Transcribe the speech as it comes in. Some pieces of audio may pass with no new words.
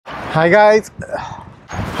Hi guys,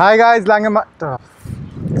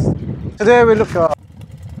 today we look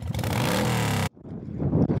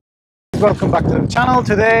welcome back to the channel.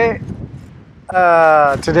 Today,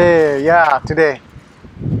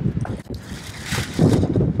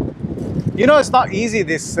 it's not easy,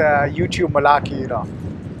 this YouTube malarkey.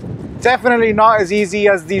 Definitely not as easy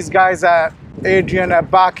as these guys at Adrian at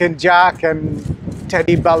Barkandjack and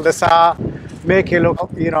Teddy Baldassar make it look.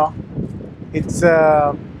 It's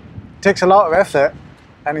takes a lot of effort,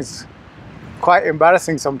 and it's quite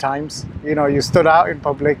embarrassing sometimes. You stood out in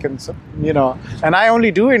public, and and I only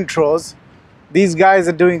do intros. These guys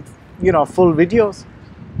are doing full videos.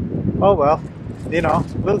 Oh well,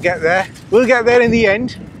 we'll get there. We'll get there in the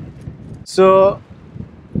end. So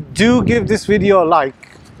do give this video a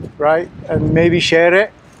like, right, and maybe share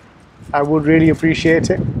it. I would really appreciate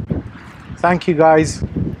it. Thank you guys.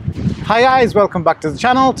 Hi guys, welcome back to the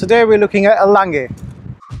channel. Today we're looking at A Lange.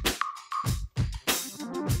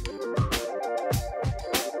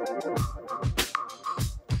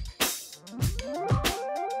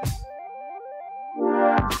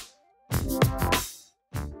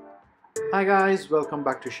 Hi guys, welcome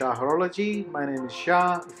back to Shah Horology. My name is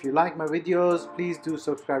Shah. If you like my videos, please do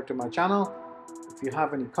subscribe to my channel. If you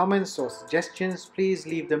have any comments or suggestions, please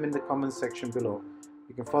leave them in the comments section below.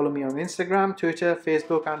 You can follow me on Instagram, Twitter,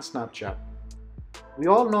 Facebook and Snapchat. We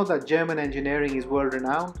all know that German engineering is world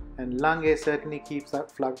renowned, and Lange certainly keeps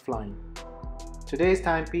that flag flying. Today's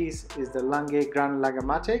timepiece is the Lange Grand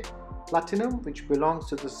Patek Platinum, which belongs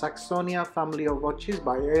to the Saxonia family of watches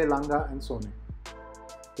by A Lange Sohne.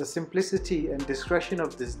 The simplicity and discretion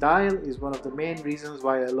of this dial is one of the main reasons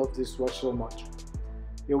why I love this watch so much.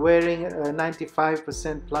 You're wearing a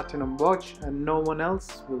 95% platinum watch and no one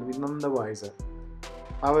else will be none the wiser.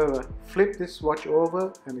 However, flip this watch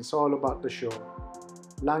over and it's all about the show.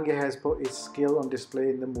 Lange has put its skill on display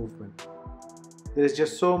in the movement. There is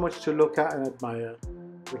just so much to look at and admire.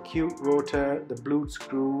 The cute rotor, the blued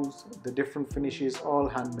screws, the different finishes, all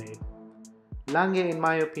handmade. Lange, in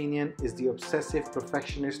my opinion, is the obsessive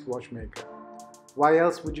perfectionist watchmaker. Why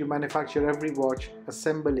else would you manufacture every watch,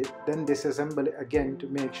 assemble it, then disassemble it again to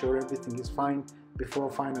make sure everything is fine before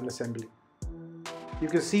final assembly? You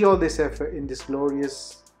can see all this effort in this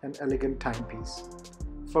glorious and elegant timepiece.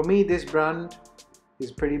 For me, this brand is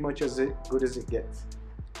pretty much as good as it gets.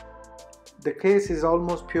 The case is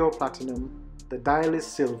almost pure platinum, the dial is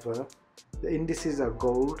silver, the indices are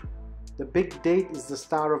gold. The big date is the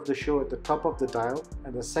star of the show at the top of the dial,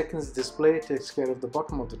 and the seconds display takes care of the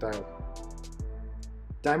bottom of the dial.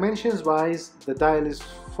 Dimensions wise, the dial is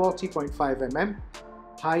 40.5 mm,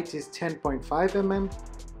 height is 10.5 mm,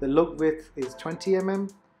 the lug width is 20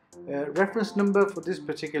 mm. Reference number for this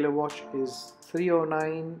particular watch is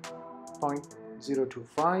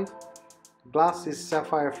 309.025. Glass is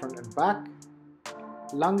sapphire front and back.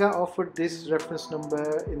 Lange offered this reference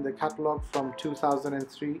number in the catalogue from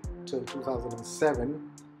 2003 till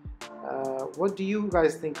 2007. What do you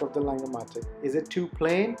guys think of the Lange Patek? Is it too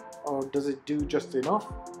plain or does it do just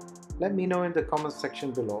enough? Let me know in the comments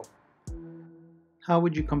section below. How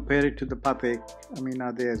would you compare it to the Patek? I mean,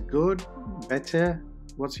 are they as good, better?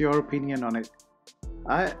 What's your opinion on it?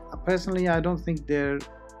 I personally, I don't think they're,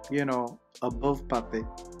 above Patek,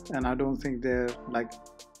 and I don't think they're like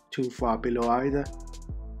too far below either.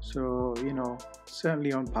 So,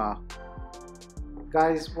 certainly on par.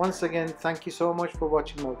 Guys, once again, thank you so much for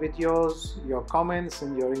watching my videos. Your comments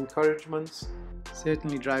and your encouragements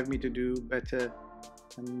certainly drive me to do better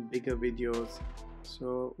and bigger videos.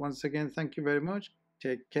 So once again, thank you very much.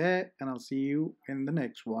 Take care, and I'll see you in the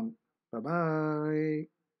next one. Bye bye.